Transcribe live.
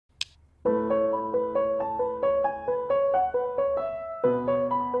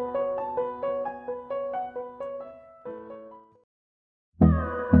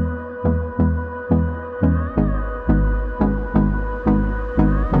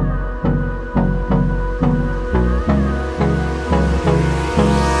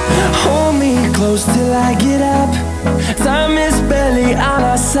I get up, time is barely on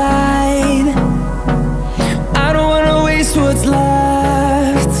our side. I don't wanna waste what's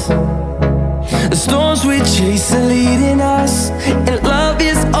left. The storms we chase are leading us, and love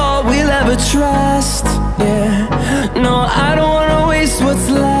is all we'll ever trust. Yeah, no, I don't wanna waste what's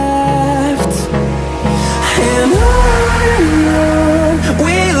left. And on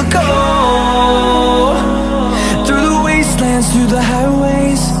we'll go, through the wastelands, through the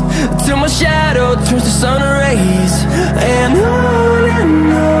highways, till my shadow turns to sun rays. And on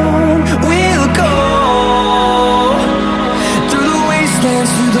we'll go, through the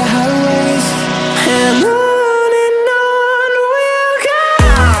wastelands, through the highways, and on.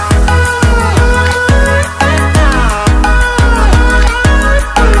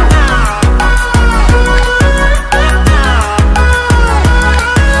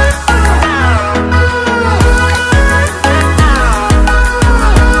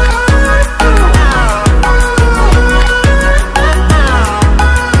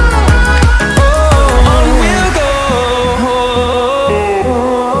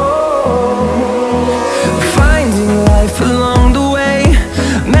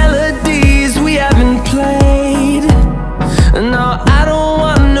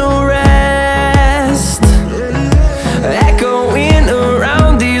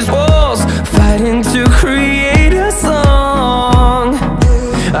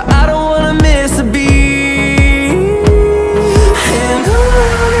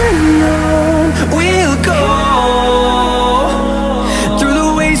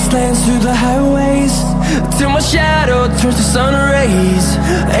 Through the highways, till my shadow turns to sun rays.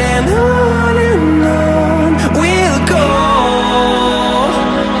 And on we'll go,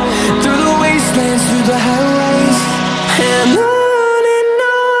 through the wastelands, through the highways.